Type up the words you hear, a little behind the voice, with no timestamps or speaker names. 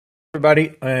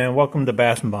Everybody, and welcome to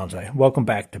Bass and Bonsai. Welcome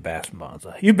back to Bass and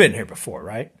Bonsai. You've been here before,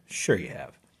 right? Sure you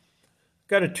have.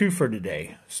 Got a two for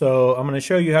today. So I'm going to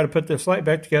show you how to put this light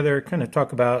back together, kind of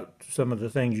talk about some of the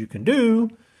things you can do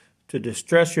to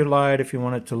distress your light if you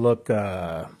want it to look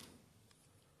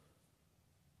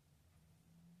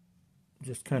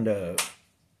just kind of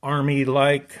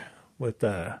army-like with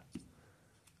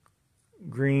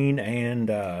green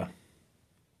and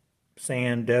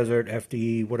sand, desert,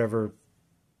 FDE, whatever.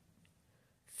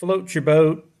 Float your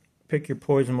boat, pick your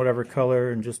poison, whatever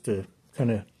color, and just to kind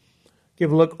of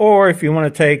give a look. Or if you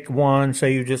want to take one,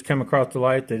 say you just come across the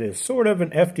light that is sort of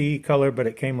an FDE color, but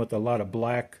it came with a lot of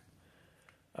black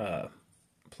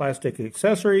plastic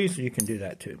accessories, you can do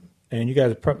that too. And you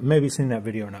guys have maybe seen that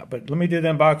video or not. But let me do the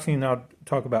unboxing, and I'll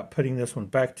talk about putting this one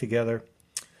back together.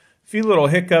 A few little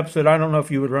hiccups that I don't know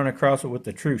if you would run across it with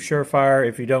the true Surefire.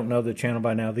 If you don't know the channel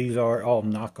by now, these are all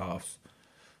knockoffs.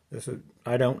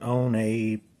 I don't own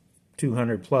a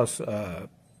 200 plus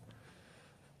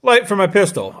light for my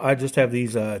pistol. I just have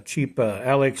these cheap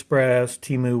AliExpress,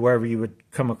 Temu, wherever you would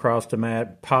come across them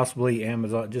at, possibly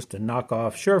Amazon, just a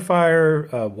knockoff Surefire.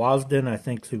 Wasden, I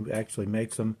think, who actually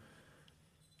makes them,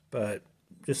 but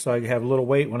just so I have a little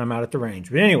weight when I'm out at the range.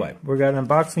 But anyway, we've got an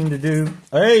unboxing to do.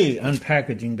 Hey,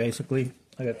 unpackaging basically.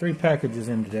 I got 3 packages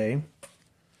in today,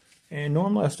 and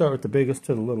normally I start with the biggest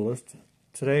to the littlest.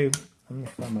 Today, I'm going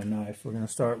to find my knife. We're going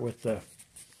to start with the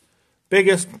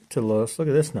biggest to lowest. Look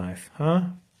at this knife, huh?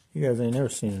 You guys ain't never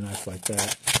seen a knife like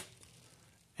that.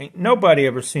 Ain't nobody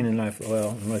ever seen a knife,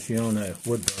 well, unless you own a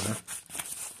wood burner.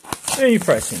 Then you've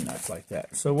probably seen a knife like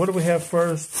that. So what do we have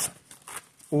first?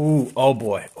 Ooh, oh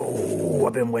boy. Oh,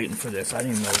 I've been waiting for this. I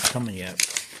didn't even know it was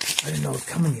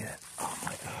coming yet. Oh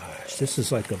my gosh. This is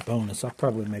like a bonus. I'll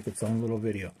probably make its own little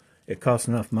video. It costs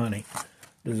enough money.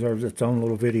 Deserves its own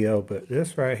little video. But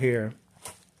this right here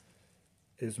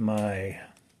is my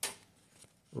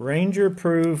Ranger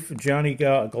Proof Johnny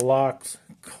Glock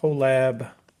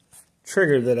collab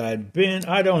trigger that I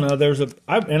don't know.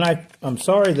 I'm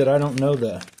sorry that I don't know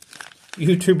the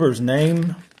YouTuber's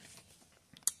name,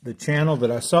 the channel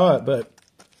that I saw it, but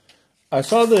I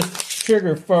saw this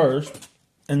trigger first,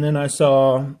 and then I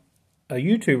saw a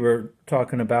YouTuber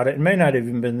talking about it. It may not have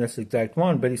even been this exact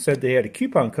one, but he said they had a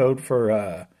coupon code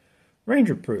for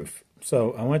Ranger Proof.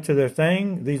 So I went to their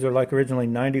thing. These are like originally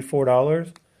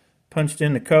 $94. Punched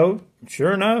in the code.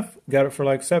 Sure enough, got it for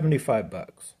like 75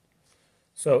 bucks.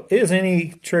 So is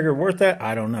any trigger worth that?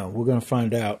 I don't know. We're going to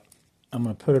find out. I'm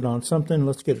going to put it on something.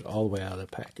 Let's get it all the way out of the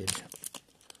package.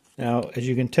 Now, as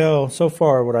you can tell, so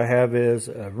far what I have is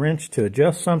a wrench to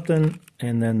adjust something,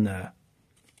 and then the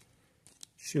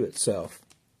shoe itself.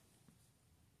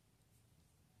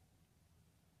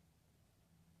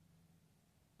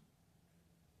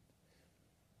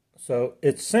 So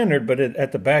it's centered, but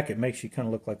at the back it makes you kind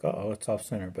of look like, oh, it's off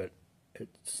center, but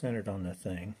it's centered on the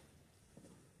thing.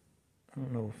 I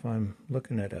don't know if I'm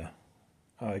looking at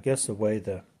I guess the way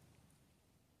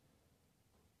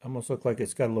almost look like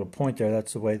it's got a little point there.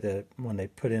 That's the way that when they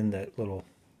put in that little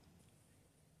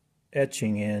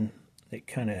etching in, it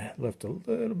kind of left a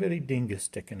little bitty dingus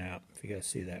sticking out, if you guys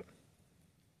see that.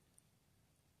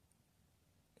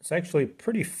 It's actually a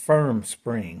pretty firm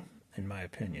spring, in my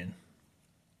opinion.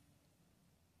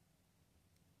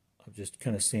 I'm just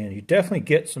kind of seeing, you definitely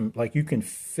get some, like you can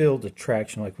feel the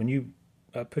traction. Like when you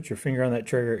put your finger on that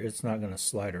trigger, it's not going to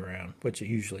slide around, which it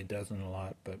usually doesn't a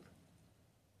lot, but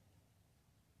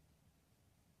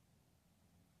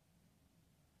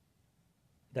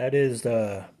that is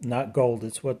not gold.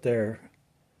 It's what they're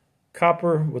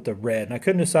copper with the red. And I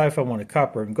couldn't decide if I wanted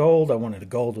copper and gold. I wanted a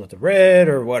gold with the red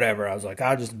or whatever. I was like,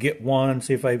 I'll just get one,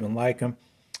 see if I even like them.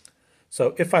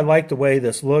 So if I like the way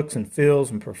this looks and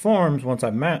feels and performs, once I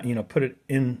mount,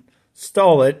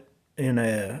 install it in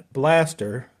a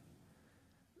blaster,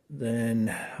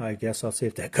 then I guess I'll see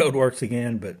if that code works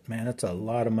again. But man, that's a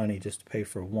lot of money just to pay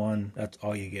for one. That's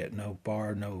all you get. No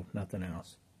bar, no nothing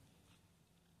else.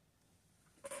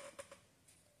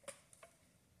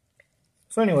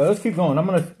 So anyway, let's keep going.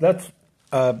 If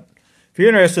you're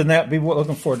interested in that, be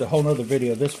looking forward to a whole nother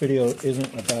video. This video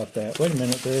isn't about that. Wait a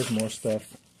minute, there is more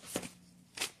stuff.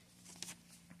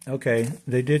 Okay,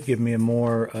 they did give me a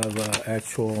more of a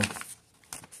actual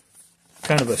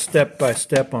kind of a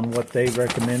step-by-step on what they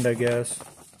recommend, I guess,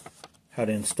 how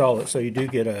to install it. So you do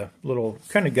get a little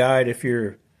kind of guide if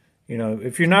you're,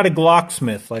 if you're not a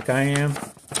Glocksmith like I am,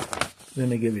 then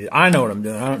they give you, I know what I'm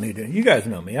doing. I don't need to, you guys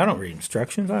know me. I don't read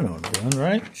instructions. I know what I'm doing,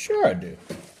 right? Sure I do.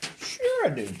 Sure I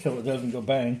do, until it doesn't go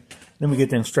bang. Then we get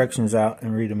the instructions out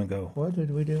and read them and go, what did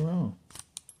we do wrong?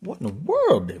 What in the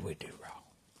world did we do wrong?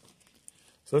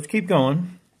 So let's keep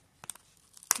going.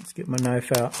 Let's get my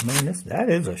knife out. Man, that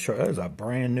is a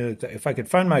brand new. If I could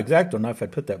find my X-Acto knife,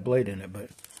 I'd put that blade in it. But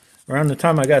around the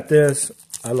time I got this,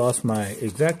 I lost my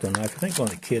X-Acto knife. I think one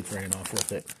of the kids ran off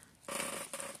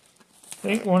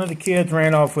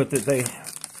with it.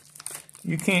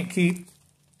 You can't keep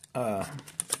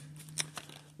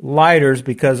lighters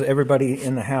because everybody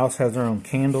in the house has their own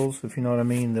candles, if you know what I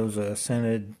mean. Those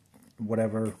scented,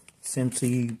 whatever,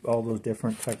 Scentsy, all those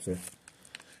different types of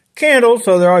candles.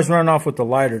 So they're always running off with the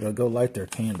lighter to go light their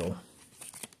candle.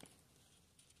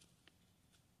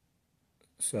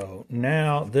 So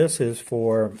now this is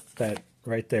for that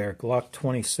right there, Glock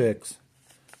 26.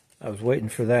 I was waiting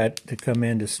for that to come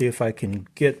in to see if I can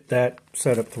get that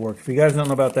setup to work. If you guys don't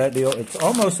know about that deal, it's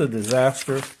almost a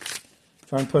disaster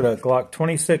trying to put a Glock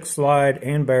 26 slide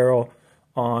and barrel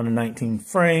on a 19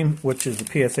 frame, which is a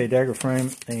PSA dagger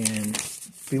frame, and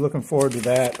be looking forward to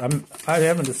that. I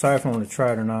haven't decided if I'm going to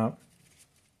try it or not.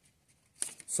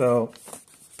 So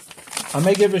I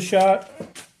may give it a shot.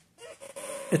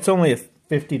 It's only a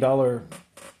 $50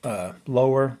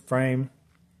 lower frame.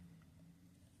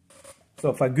 So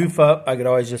if I goof up, I could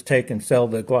always just take and sell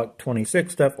the Glock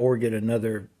 26 stuff or get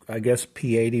another, I guess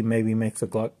P80 maybe makes a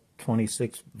Glock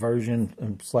 26 version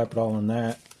and slap it all on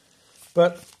that.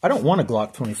 But I don't want a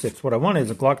Glock 26. What I want is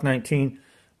a Glock 19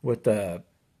 with a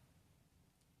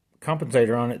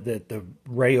compensator on it that the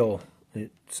rail,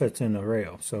 it sets in the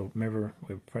rail. So remember,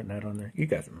 we were putting that on there. You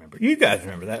guys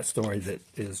remember that story that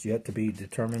is yet to be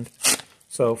determined.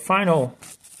 So final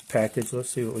package,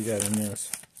 let's see what we got in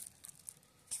this.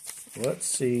 Let's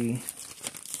see.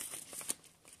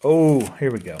 Oh, here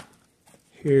we go.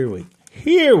 Here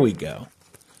we go.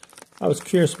 I was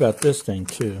curious about this thing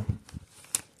too,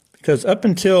 because up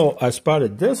until I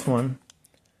spotted this one,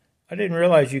 I didn't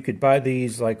realize you could buy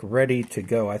these like ready to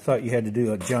go. I thought you had to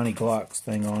do a Johnny Glocks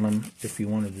thing on them if you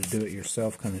wanted to do it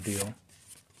yourself kind of deal.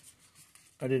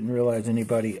 I didn't realize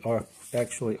anybody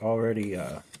actually already.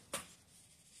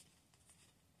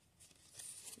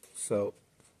 So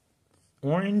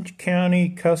Orange County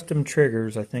Custom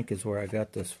Triggers, I think, is where I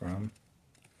got this from.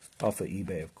 Off of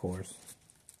eBay, of course.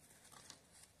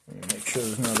 Let me make sure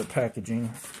there's no other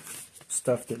packaging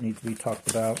stuff that needs to be talked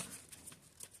about.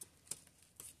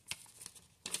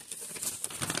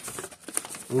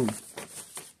 Ooh.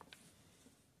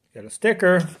 Got a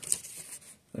sticker.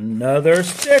 Another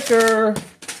sticker.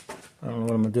 I don't know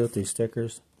what I'm going to do with these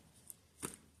stickers,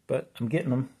 but I'm getting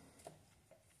them.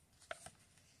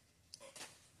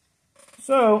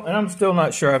 So, and I'm still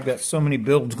not sure. I've got so many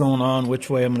builds going on, which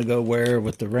way I'm going to go where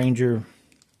with the Ranger.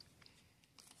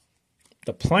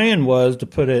 The plan was to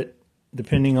put it,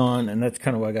 depending on, and that's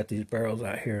kind of why I got these barrels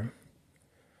out here.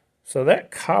 So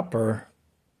that copper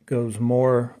goes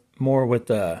more with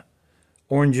the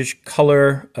orangish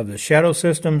color of the shadow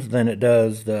systems than it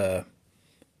does the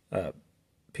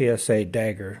PSA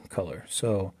dagger color.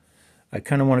 So I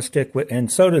kind of want to stick with,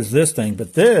 and so does this thing.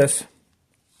 But this,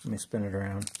 let me spin it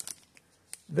around.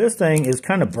 This thing is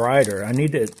kind of brighter. I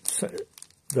need to,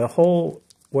 the whole,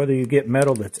 whether you get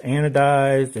metal that's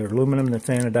anodized or aluminum that's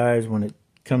anodized when it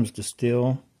comes to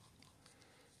steel.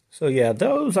 So yeah,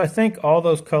 those, I think all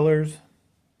those colors,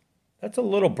 that's a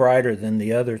little brighter than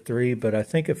the other three, but I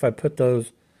think if I put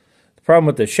those, the problem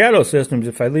with the shadow systems,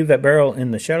 if I leave that barrel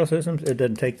in the shadow systems, it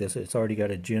doesn't take this. It's already got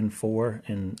a Gen 4,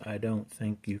 and I don't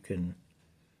think you can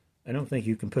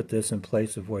put this in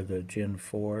place of where the Gen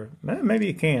 4, maybe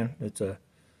you can.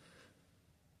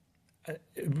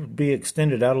 It would be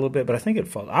extended out a little bit, but I think it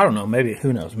falls. I don't know. Maybe,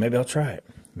 who knows? Maybe I'll try it.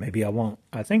 Maybe I won't.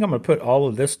 I think I'm going to put all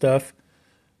of this stuff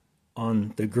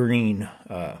on the green,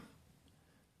 the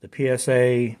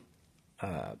PSA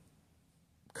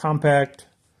compact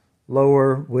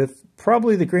lower with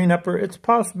probably the green upper. It's a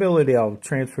possibility I'll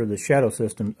transfer the shadow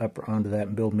system upper onto that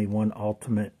and build me one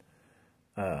ultimate,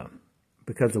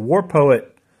 because the War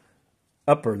Poet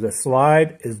upper, the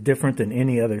slide, is different than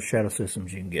any other shadow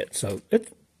systems you can get. So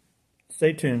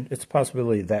stay tuned. It's a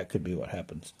possibility that could be what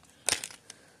happens.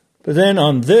 But then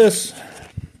on this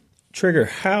trigger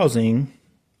housing,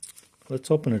 let's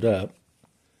open it up.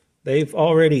 They've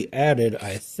already added,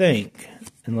 I think,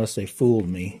 unless they fooled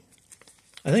me,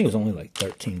 I think it was only like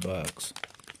 13 bucks.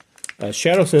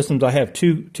 Shadow Systems, I have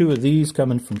two of these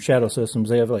coming from Shadow Systems.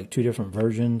 They have like two different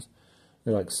versions.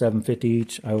 They're like $7.50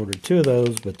 each. I ordered two of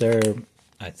those, but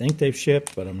I think they've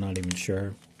shipped, but I'm not even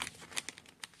sure.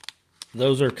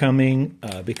 Those are coming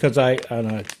because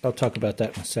I'll talk about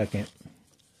that in a second.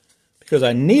 Because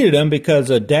I needed them because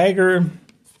a dagger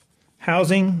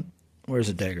housing, where's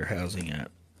the dagger housing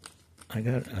at? I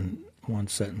got one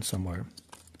setting somewhere.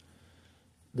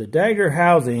 The dagger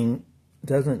housing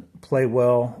doesn't play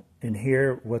well in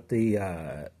here with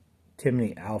the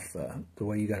Timney Alpha, the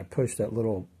way you got to push that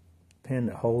little pin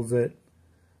that holds it.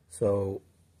 So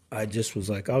I just was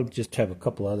like, I'll just have a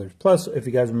couple others. Plus, if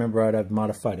you guys remember right, I've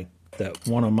modified that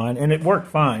one on mine, and it worked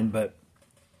fine. But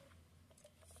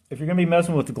if you're going to be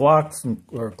messing with the Glocks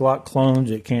or Glock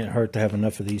clones, it can't hurt to have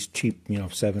enough of these cheap, you know,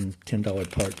 $7,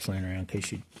 $10 parts laying around in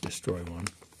case you destroy one.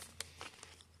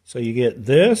 So you get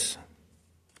this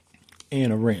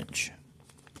and a wrench.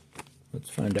 Let's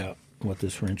find out what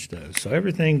this wrench does. So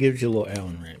everything gives you a little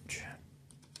Allen wrench.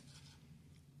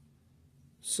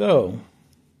 So,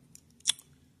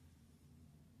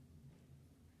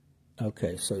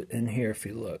 okay, so in here, if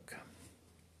you look,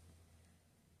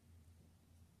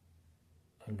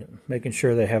 I'm making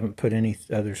sure they haven't put any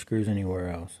other screws anywhere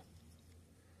else.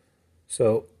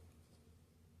 So,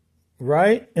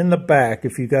 right in the back,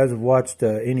 if you guys have watched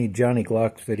any Johnny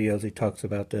Glock's videos, he talks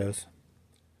about this.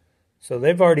 So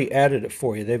they've already added it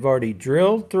for you. They've already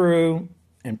drilled through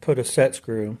and put a set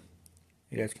screw.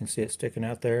 You guys can see it sticking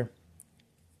out there.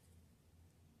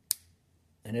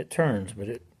 And it turns, but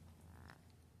it...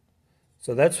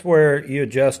 So that's where you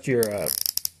adjust your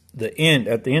the end,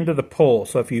 at the end of the pull.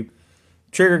 So if you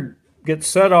trigger gets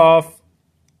set off,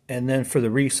 and then for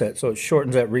the reset, so it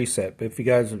shortens that reset. But if you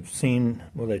guys have seen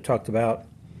what they talked about,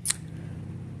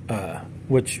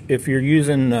 which if you're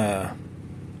using...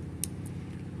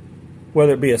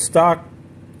 whether it be a stock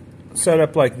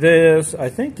setup like this, I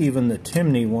think even the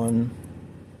Timney one,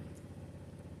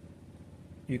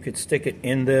 you could stick it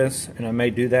in this, and I may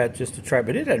do that just to try,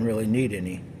 but it doesn't really need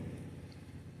any.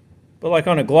 But like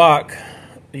on a Glock,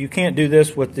 you can't do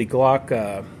this with the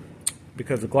Glock,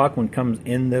 because the Glock one comes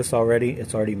in this already.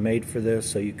 It's already made for this,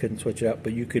 so you couldn't switch it up,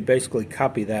 but you could basically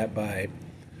copy that by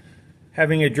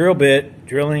having a drill bit,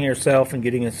 drilling yourself and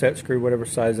getting a set screw, whatever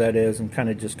size that is, and kind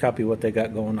of just copy what they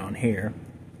got going on here.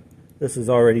 This is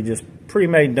already just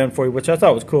pre-made and done for you, which I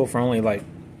thought was cool for only like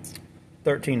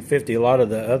 $13.50. A lot of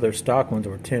the other stock ones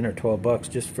were 10 or 12 bucks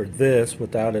just for this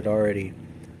without it already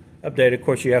updated. Of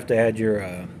course, you have to add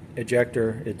your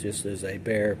ejector. It just is a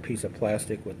bare piece of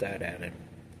plastic with that added.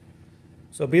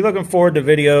 So be looking forward to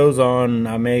videos on,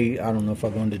 I don't know if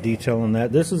I'll go into detail on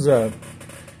that. This is a...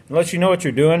 Unless you know what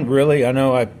you're doing, really, I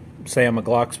know I say I'm a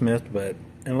Glocksmith, but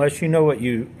unless you know what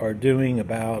you are doing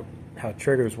about how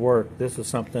triggers work, this is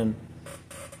something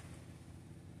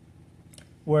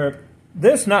where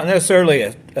this not necessarily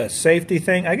a safety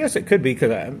thing. I guess it could be,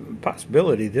 because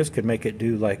possibility this could make it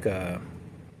do like it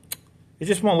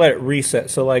just won't let it reset.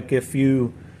 So like if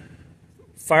you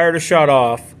fired a shot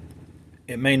off,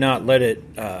 it may not let it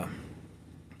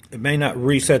it may not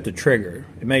reset the trigger.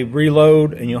 It may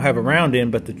reload and you'll have a round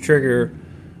in, but the trigger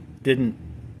didn't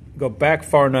go back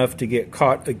far enough to get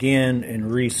caught again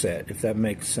and reset, if that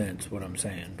makes sense what I'm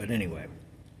saying. But anyway,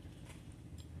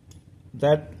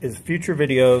 that is future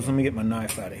videos. Let me get my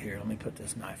knife out of here. Let me put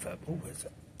this knife up. Oh, is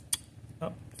it?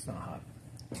 Oh, it's not hot.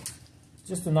 It's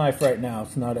just a knife right now.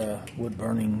 It's not a wood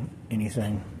burning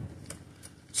anything.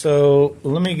 So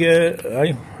let me get,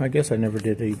 I guess I never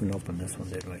did even open this one,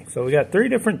 did we? So we got 3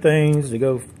 different things to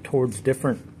go towards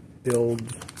different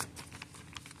builds.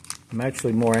 I'm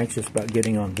actually more anxious about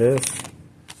getting on this,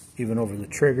 even over the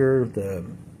trigger,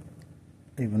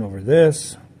 even over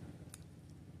this.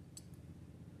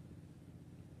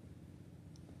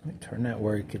 Let me turn that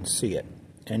where you can see it.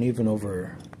 And even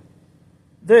over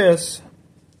this,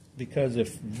 because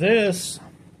if this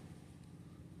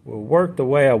will work the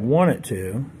way I want it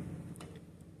to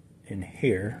in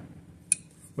here,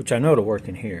 which I know to work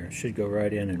in here, it should go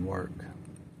right in and work.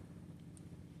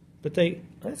 But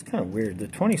that's kind of weird. The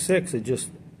 26, it's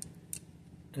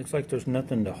like there's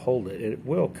nothing to hold it. It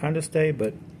will kind of stay,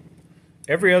 but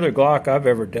every other Glock I've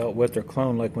ever dealt with or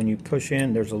cloned, like when you push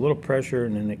in, there's a little pressure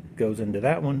and then it goes into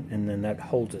that one and then that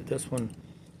holds it. This one,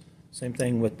 same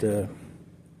thing with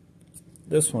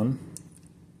this one.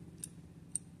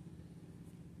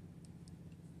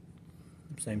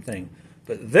 Same thing.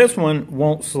 But this one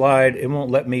won't slide. It won't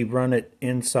let me run it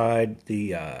inside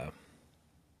the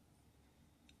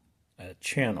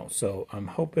channel. So I'm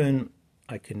hoping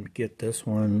I can get this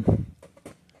one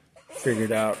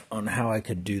figured out on how I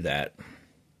could do that.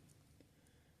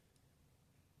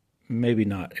 Maybe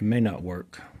not. It may not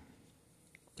work.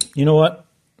 You know what?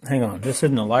 Hang on. This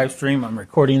isn't a live stream. I'm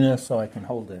recording this so I can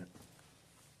hold it.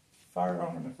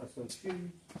 Firearm, if I so choose.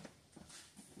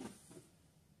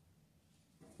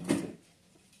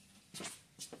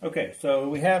 Okay, so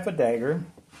we have a dagger.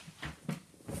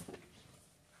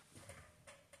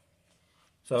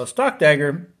 So a stock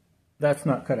dagger, that's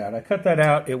not cut out. I cut that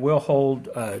out. It will hold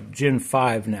Gen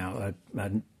 5 now.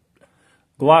 A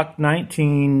Glock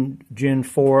 19 Gen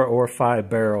 4 or 5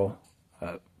 barrel.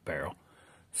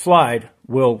 slide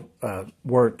will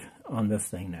work on this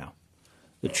thing now.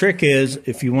 The trick is,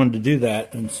 if you wanted to do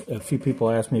that, and a few people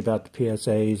asked me about the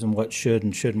PSAs and what should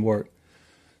and shouldn't work.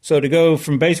 So to go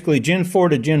from basically Gen 4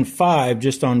 to Gen 5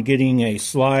 just on getting a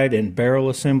slide and barrel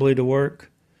assembly to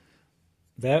work,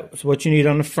 that's what you need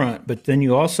on the front. But then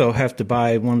you also have to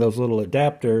buy one of those little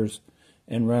adapters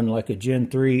and run like a Gen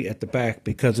 3 at the back,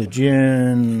 because a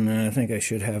Gen, I think I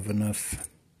should have enough.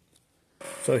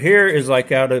 So here is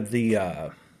like out of the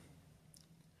a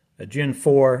Gen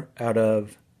 4 out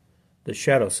of the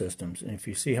Shadow Systems. And if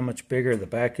you see how much bigger the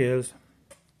back is,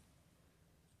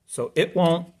 so it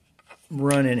won't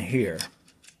run in here.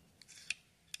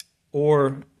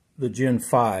 Or the Gen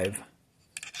 5,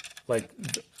 like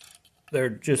they're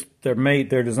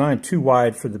designed too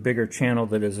wide for the bigger channel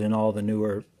that is in all the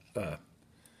newer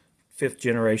 5th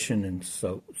generation and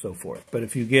so forth. But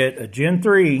if you get a Gen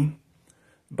 3,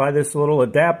 buy this little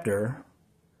adapter,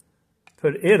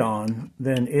 put it on,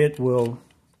 then it will,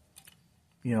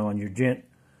 you know, on your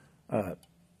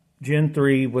Gen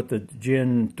 3 with the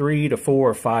Gen 3 to 4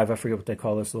 or 5, I forget what they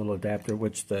call this little adapter,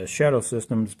 which the Shadow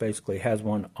Systems basically has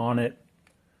one on it,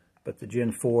 but the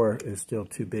Gen 4 is still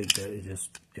too big that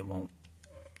it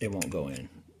won't go in.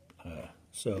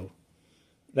 So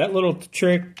that little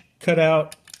trick cut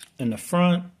out in the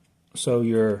front, so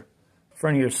your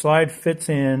front of your slide fits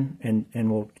in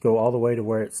and will go all the way to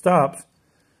where it stops.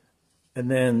 And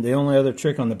then the only other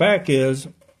trick on the back is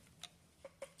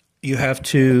you have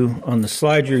to, on the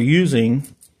slide you're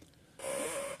using,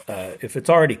 if it's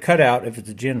already cut out, if it's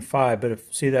a Gen 5,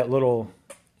 but see that little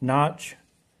notch,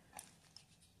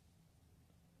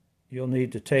 you'll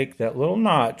need to take that little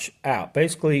notch out,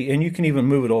 basically, and you can even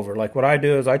move it over. Like what I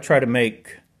do is I try to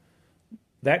make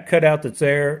that cutout that's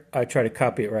there, I try to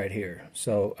copy it right here.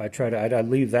 So I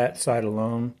leave that side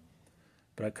alone,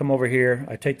 but I come over here,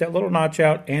 I take that little notch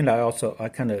out, and I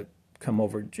kind of come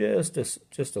over just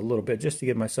a little bit, just to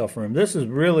give myself room. This is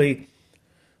really,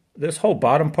 this whole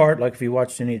bottom part, like if you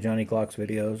watched any of Johnny Glock's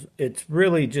videos, it's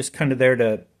really just kind of there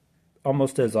to,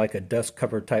 almost as like a dust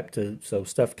cover type, so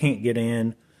stuff can't get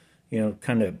in, you know,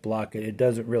 kind of block it. It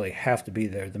doesn't really have to be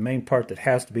there. The main part that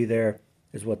has to be there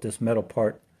is what this metal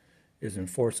part is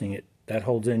enforcing it. That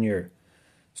holds in your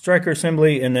striker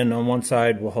assembly, and then on one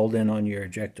side will hold in on your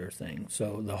ejector thing.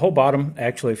 So the whole bottom,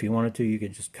 actually, if you wanted to, you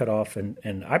could just cut off,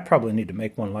 and I probably need to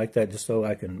make one like that just so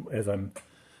I can, as I'm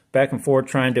back and forth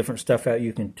trying different stuff out,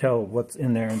 you can tell what's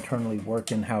in there internally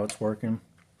working, how it's working.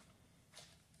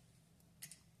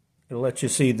 It'll let you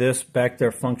see this back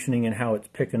there functioning and how it's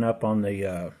picking up on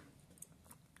the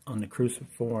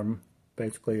cruciform,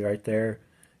 basically right there.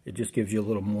 It just gives you a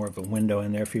little more of a window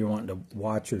in there if you're wanting to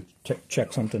watch or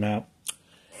check something out.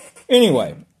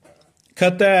 Anyway,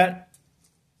 cut that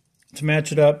to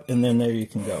match it up, and then there you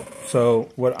can go. So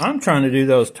what I'm trying to do,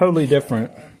 though, is totally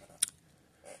different.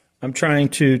 I'm trying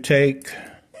to take,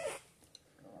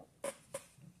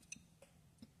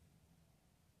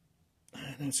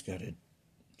 and it's got a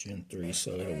Gen 3,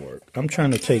 so it'll work. I'm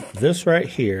trying to take this right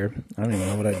here. I don't even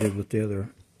know what I did with the other.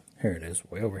 Here it is,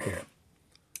 way over here.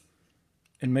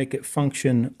 And make it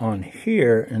function on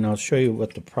here, and I'll show you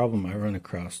what the problem I run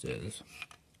across is.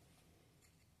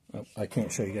 Oh, I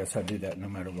can't show you guys how to do that no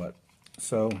matter what.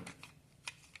 So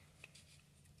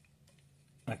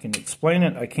I can explain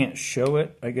it, I can't show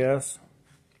it, I guess.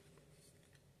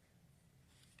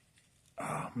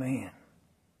 Oh man,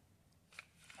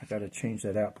 I got to change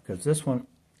that out, because this one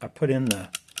I put in the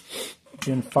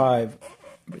Gen 5,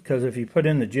 because if you put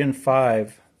in the Gen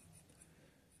 5,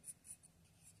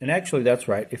 and actually that's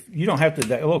right, if you don't have to,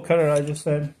 that little cutout I just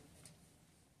said,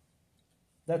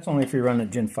 that's only if you run a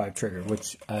Gen 5 trigger,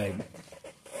 which I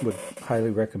would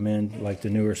highly recommend, like the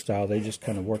newer style. They just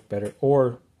kind of work better,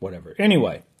 or whatever.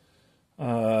 Anyway,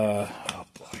 oh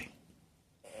boy.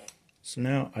 So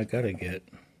now I gotta get,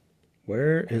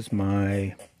 where is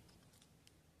my,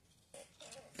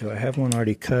 do I have one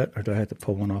already cut, or do I have to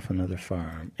pull one off another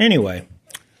firearm? Anyway,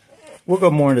 we'll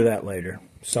go more into that later.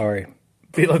 Sorry.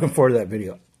 Be looking forward to that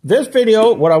video. This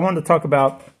video, what I wanted to talk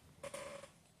about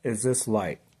is this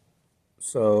light.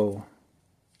 So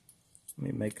let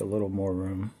me make a little more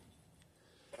room.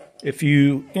 If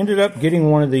you ended up getting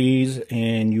one of these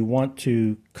and you want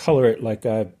to color it like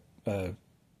I've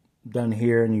done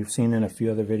here, and you've seen in a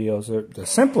few other videos, the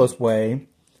simplest way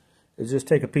is just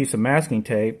take a piece of masking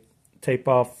tape, tape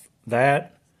off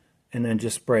that, and then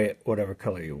just spray it whatever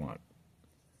color you want.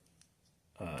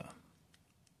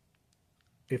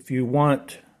 If you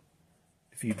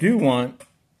do want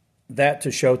that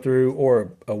to show through,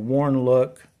 or a worn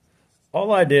look,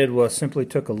 all I did was simply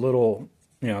took a little,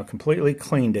 completely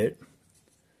cleaned it,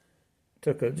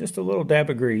 took just a little dab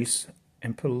of grease,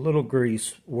 and put a little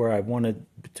grease where I wanted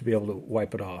to be able to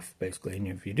wipe it off, basically. And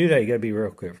if you do that, you got to be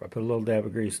real careful. I put a little dab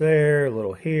of grease there, a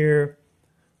little here,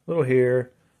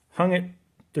 hung it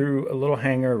through a little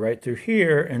hanger right through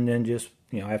here, and then just,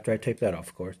 after I taped that off,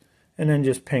 of course, and then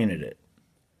just painted it.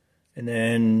 And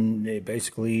then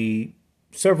basically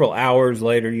several hours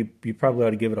later, you probably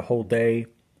ought to give it a whole day.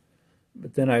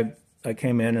 But then I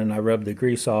came in and I rubbed the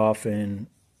grease off, and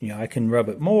I can rub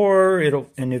it more.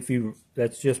 And if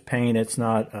that's just paint, it's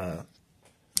not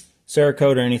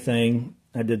Cerakote or anything.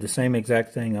 I did the same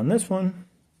exact thing on this one.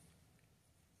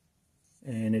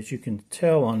 And as you can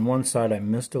tell, on one side I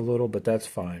missed a little, but that's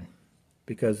fine,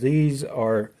 because these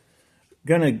are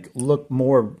going to look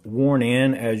more worn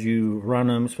in as you run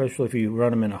them, especially if you run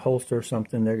them in a holster or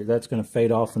something. That's going to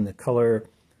fade off in the color,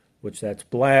 which that's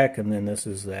black, and then this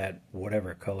is that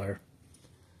whatever color.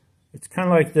 It's kind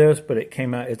of like this, but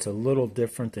it's a little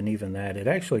different than even that. It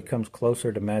actually comes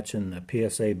closer to matching the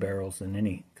PSA barrels than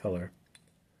any color.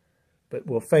 But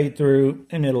we'll fade through,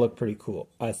 and it'll look pretty cool,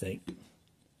 I think.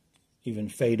 Even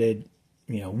faded,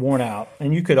 worn out.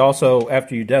 And you could also,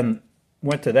 after you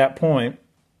went to that point,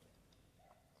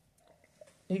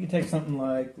 you can take something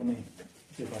like, let me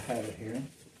see if I have it here.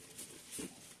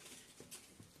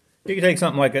 You can take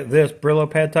something like this Brillo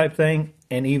pad type thing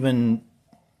and even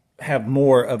have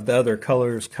more of the other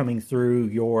colors coming through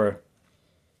your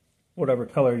whatever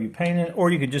color you painted,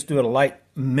 or you could just do a light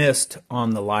mist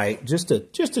on the light just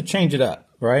to change it up,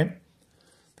 right?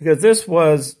 Because this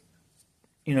was,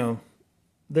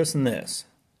 this and this.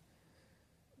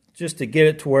 Just to get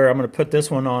it to where I'm going to put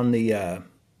this one on the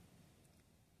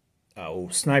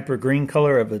sniper green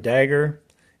color of the dagger.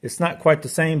 It's not quite the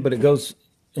same, but it goes,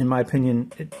 in my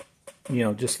opinion, it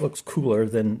just looks cooler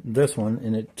than this one,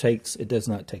 and it does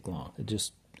not take long. It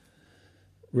just,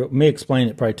 me explain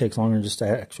it probably takes longer than just the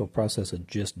actual process of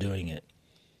just doing it.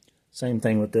 Same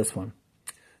thing with this one.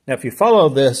 Now, if you follow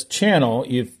this channel,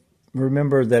 you've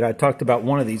remember that I talked about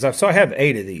one of these. So I have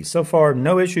 8 of these. So far,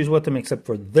 no issues with them except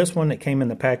for this one that came in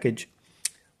the package.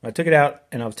 When I took it out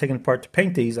and I was taking it apart to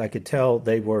paint these, I could tell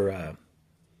they were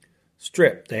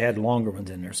stripped. They had longer ones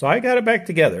in there. So I got it back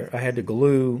together. I had to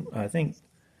glue, I think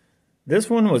this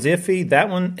one was iffy, that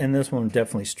one, and this one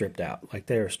definitely stripped out. Like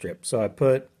they are stripped. So I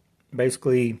put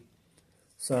basically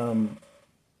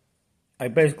I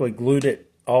basically glued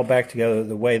it all back together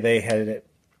the way they had it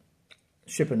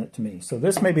shipping it to me. So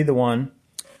this may be the one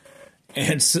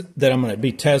that I'm going to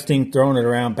be testing, throwing it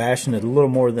around, bashing it a little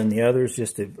more than the others,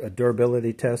 just a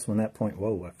durability test when that point.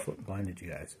 Whoa, I blinded you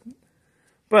guys.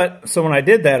 But so when I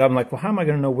did that, I'm like, well, how am I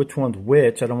going to know which one's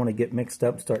which? I don't want to get mixed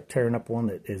up and start tearing up one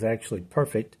that is actually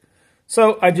perfect.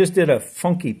 So I just did a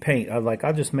funky paint. I was like,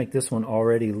 I'll just make this one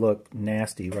already look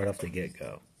nasty right off the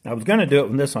get-go. I was going to do it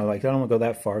with this one. I was like, I don't want to go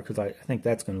that far because I think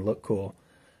that's going to look cool,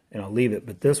 and I'll leave it.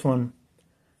 But this one,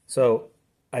 so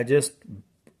I just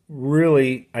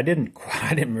really, I didn't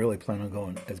really plan on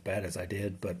going as bad as I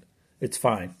did, but it's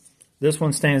fine. This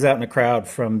one stands out in the crowd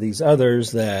from these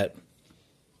others that,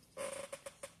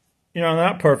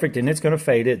 not perfect, and it's going to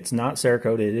fade. It's not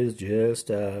Cerakote. It is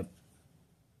just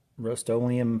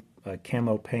Rust-Oleum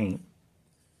camo paint.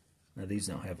 Now these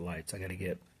don't have lights.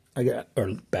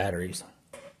 Or batteries.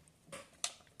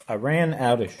 I ran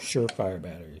out of Surefire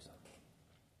batteries.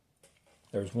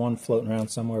 There's one floating around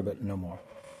somewhere, but no more.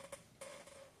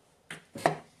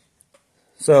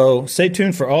 So stay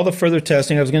tuned for all the further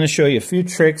testing. I was going to show you a few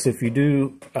tricks if you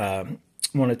do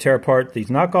want to tear apart these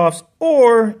knockoffs,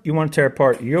 or you want to tear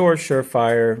apart your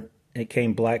Surefire. It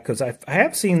came black, because I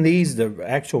have seen these, the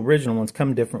actual original ones,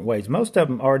 come different ways. Most of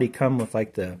them already come with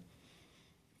like the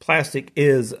plastic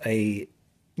is a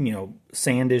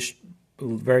sandish,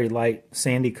 very light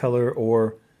sandy color,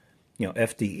 or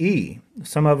FDE.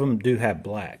 Some of them do have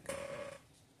black.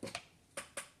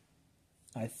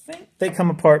 I think they come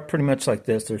apart pretty much like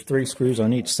this. There's 3 screws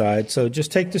on each side. So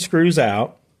just take the screws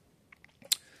out.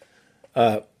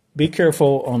 Be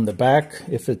careful on the back.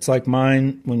 If it's like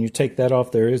mine, when you take that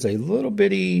off, there is a little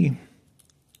bitty,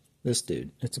 this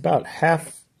dude. It's about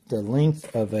half the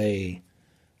length of a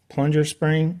plunger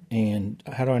spring. And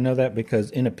how do I know that?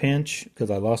 Because in a pinch,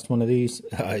 because I lost one of these,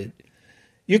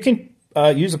 you can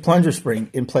use a plunger spring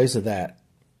in place of that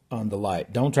on the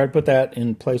light. Don't try to put that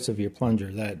in place of your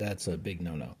plunger. That's a big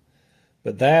no-no.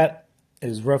 But that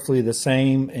is roughly the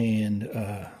same,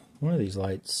 and one of these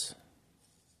lights,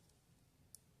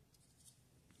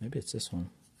 maybe it's this one.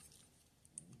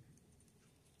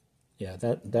 Yeah,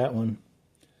 that one,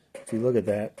 if you look at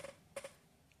that,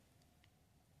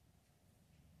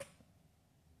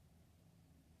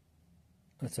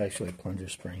 that's actually a plunger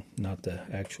spring, not the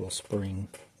actual spring.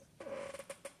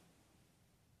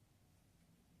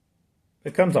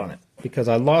 It comes on it because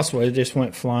I lost one. It just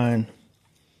went flying.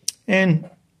 And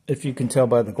if you can tell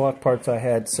by the Glock parts, I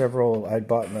had several I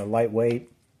bought in a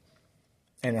lightweight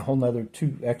and a whole nother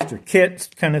 2 extra kits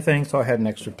kind of thing. So I had an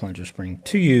extra plunger spring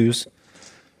to use.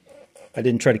 I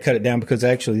didn't try to cut it down because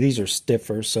actually these are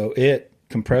stiffer. So it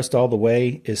compressed all the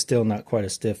way is still not quite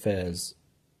as stiff as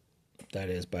that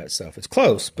is by itself. It's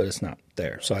close, but it's not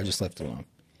there. So I just left it alone.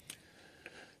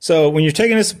 So when you're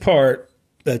taking this apart,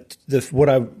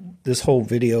 this whole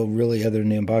video really, other than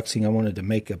the unboxing I wanted to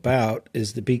make about,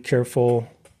 is to be careful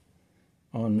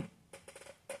on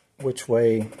which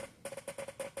way.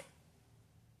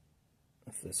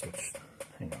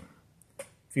 Hang on.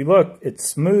 If you look, it's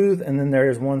smooth, and then there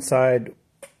is one side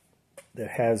that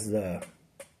has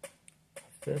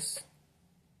this.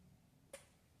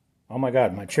 Oh my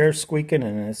God, my chair's squeaking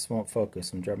and this won't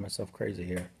focus. I'm driving myself crazy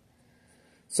here.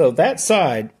 So that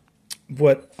side,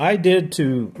 what I did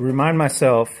to remind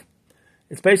myself,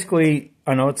 it's basically,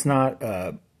 I know it's not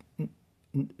a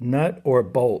nut or a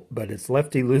bolt, but it's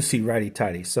lefty-loosey,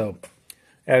 righty-tighty. So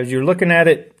as you're looking at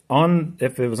it,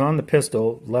 if it was on the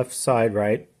pistol, left side,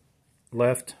 right,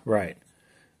 left, right.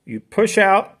 You push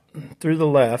out through the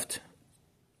left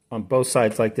on both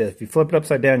sides like this. If you flip it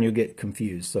upside down, you'll get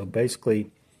confused. So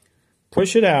basically,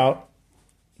 push it out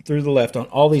through the left on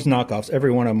all these knockoffs.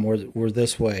 Every one of them were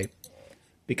this way.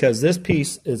 Because this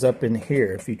piece is up in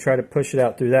here. If you try to push it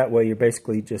out through that way, you're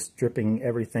basically just stripping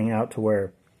everything out to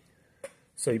where...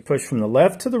 So you push from the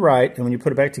left to the right, and when you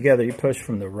put it back together, you push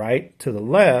from the right to the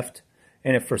left.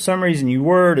 And if for some reason you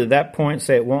were to that point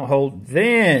say it won't hold,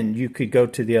 then you could go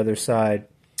to the other side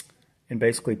and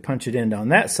basically punch it in on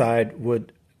that side.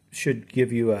 Should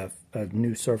give you a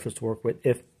new surface to work with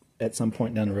if at some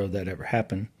point down the road that ever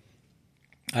happened.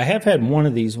 I have had one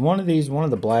of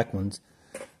the black ones.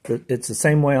 It's the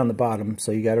same way on the bottom,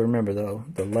 so you got to remember though,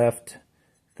 the left,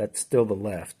 that's still the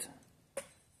left.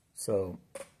 So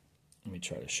let me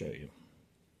try to show you.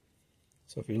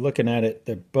 So if you're looking at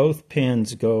it, both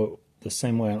pins go the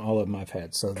same way on all of them I've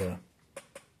had. So let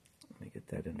me get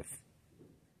that into.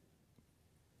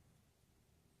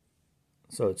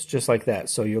 So it's just like that.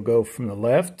 So you'll go from the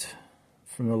left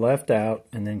out,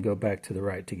 and then go back to the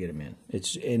right to get them in.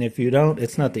 And if you don't,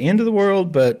 it's not the end of the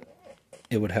world, but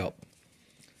it would help.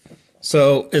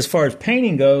 So as far as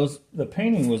painting goes, the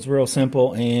painting was real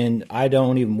simple, and I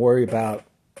don't even worry about,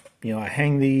 I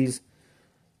hang these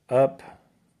up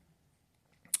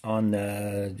on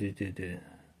the,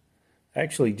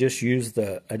 actually just use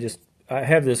I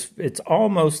have this, it's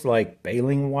almost like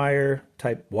baling wire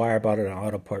type wire. I bought it at an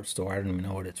auto parts store. I don't even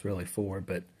know what it's really for,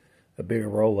 but a bigger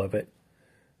roll of it.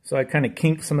 So I kind of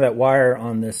kink some of that wire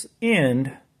on this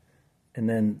end, and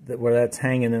then where that's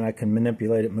hanging, then I can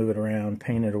manipulate it, move it around,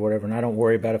 paint it or whatever. And I don't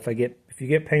worry about if you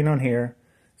get paint on here,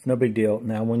 it's no big deal.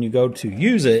 Now when you go to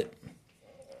use it,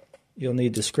 you'll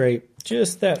need to scrape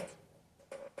just that.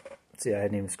 See, I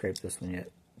hadn't even scraped this one yet.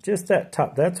 Just that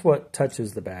top, that's what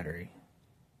touches the battery.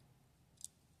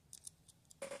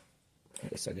 I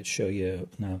guess I could show you.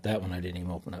 No, that one I didn't even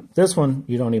open up. This one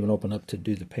you don't even open up to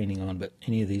do the painting on, but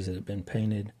any of these that have been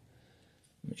painted.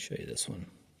 Let me show you this one.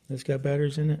 This got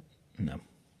batteries in it? No.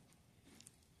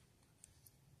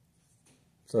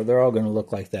 So they're all going to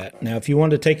look like that. Now if you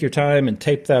want to take your time and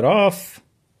tape that off,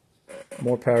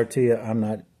 more power to you. I'm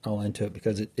not all into it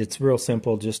because it's real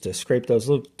simple just to scrape those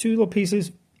two little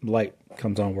pieces. Light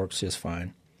comes on, works just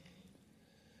fine.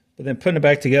 But then putting it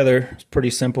back together is pretty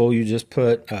simple. You just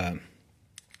put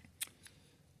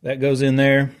that goes in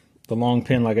there. The long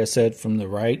pin, like I said, from the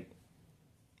right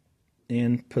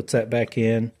end, puts that back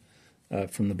in.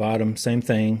 From the bottom, same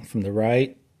thing. From the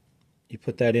right, you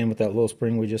put that in with that little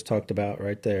spring we just talked about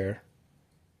right there.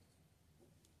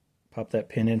 Pop that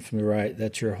pin in from the right.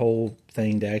 That's your whole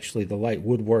thing to actually, the light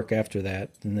would work after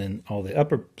that. And then all the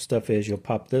upper stuff is you'll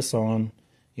pop this on.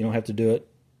 You don't have to do it.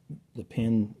 The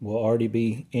pin will already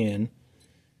be in.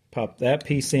 Pop that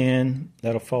piece in.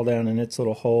 That'll fall down in its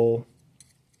little hole.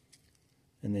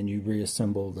 And then you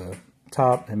reassemble the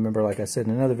top. And remember, like I said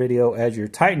in another video, as you're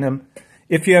tightening them,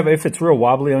 if it's real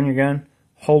wobbly on your gun,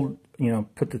 hold,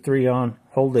 put the 3 on,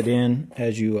 hold it in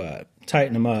as you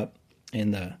tighten them up.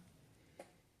 And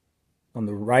on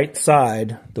the right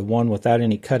side, the one without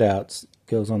any cutouts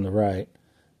goes on the right.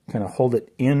 Kind of hold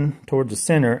it in towards the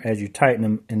center as you tighten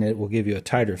them, and it will give you a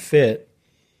tighter fit.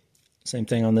 Same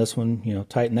thing on this one,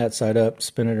 tighten that side up,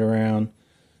 spin it around,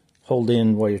 hold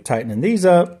in while you're tightening these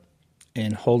up,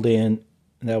 and hold in.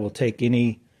 And that will take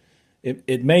any,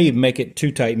 it may make it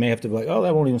too tight. You may have to be like, oh,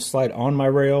 that won't even slide on my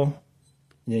rail.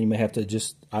 And then you may have to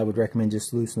I would recommend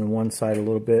just loosening one side a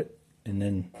little bit, and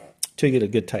then to get a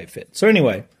good tight fit. So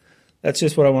anyway, that's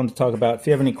just what I wanted to talk about. If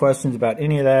you have any questions about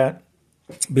any of that,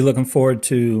 be looking forward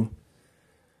to,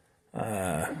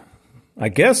 I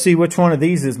guess, see which one of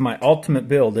these is my ultimate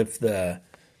build. If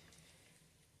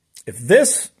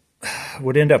this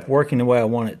would end up working the way I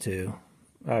want it to,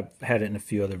 I've had it in a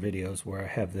few other videos where I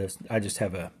have this. I just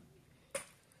have a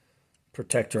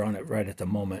protector on it right at the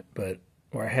moment, but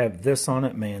where I have this on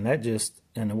it, man, that just,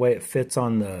 and the way it fits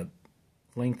on the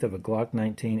length of a Glock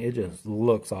 19, it just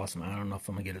looks awesome. I don't know if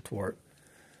I'm going to get it to work.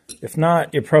 If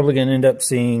not, you're probably going to end up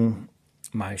seeing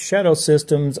my shadow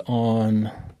systems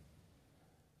on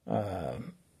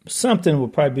something will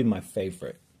probably be my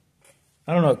favorite.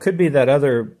 I don't know. It could be that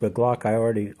the Glock I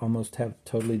already almost have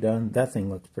totally done. That thing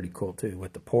looks pretty cool too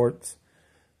with the ports,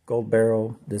 gold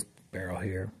barrel, this barrel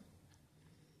here.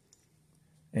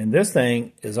 And this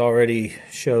thing is already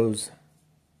shows,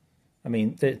 I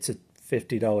mean, it's a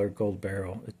 $50 gold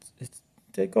barrel.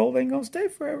 The gold ain't going to stay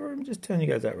forever. I'm just telling you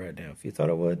guys that right now. If you thought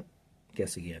it would,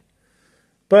 guess again.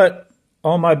 But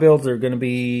all my builds are going to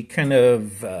be kind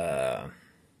of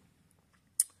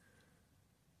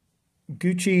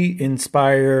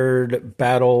Gucci-inspired,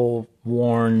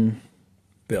 battle-worn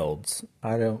builds.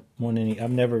 I don't want any,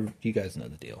 you guys know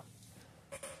the deal.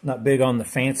 Not big on the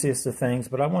fanciest of things,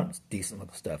 but I want decent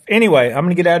looking stuff. Anyway, I'm going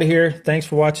to get out of here. Thanks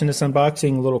for watching this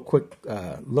unboxing. A little quick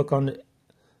look on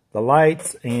the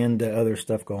lights and other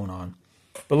stuff going on.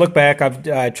 But look back,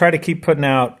 I try to keep putting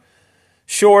out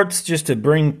shorts just to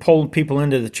pull people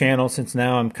into the channel, since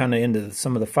now I'm kind of into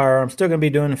some of the firearms. Still going to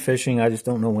be doing the fishing. I just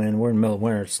don't know when. We're in the middle of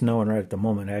winter. It's snowing right at the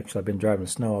moment. Actually, I've been driving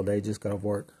snow all day. Just got off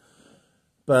work.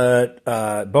 But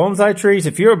bonsai trees,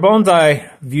 if you're a bonsai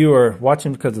viewer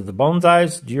watching because of the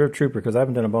bonsais, you're a trooper, because I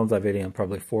haven't done a bonsai video in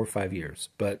probably 4 or 5 years.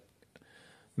 But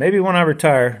maybe when I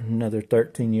retire, another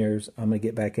 13 years, I'm going to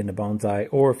get back into bonsai.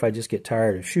 Or if I just get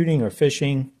tired of shooting or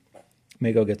fishing,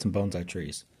 may go get some bonsai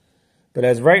trees. But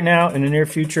as right now, in the near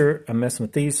future, I'm messing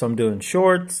with these. So I'm doing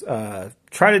shorts,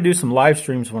 try to do some live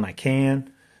streams when I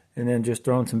can, and then just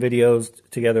throwing some videos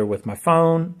together with my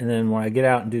phone. And then when I get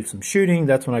out and do some shooting,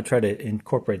 that's when I try to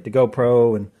incorporate the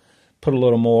GoPro and put a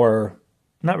little more,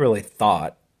 not really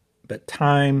thought, but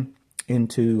time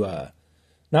into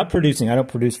not producing. I don't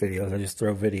produce videos. I just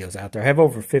throw videos out there. I have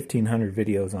over 1,500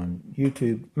 videos on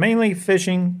YouTube, mainly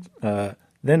fishing,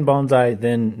 then bonsai,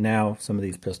 then now some of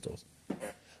these pistols.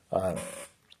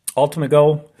 Ultimate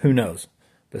goal, who knows?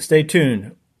 But stay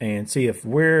tuned and see if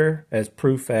we're as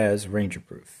proof as Ranger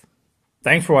Proof.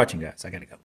 Thanks for watching, guys. I gotta go.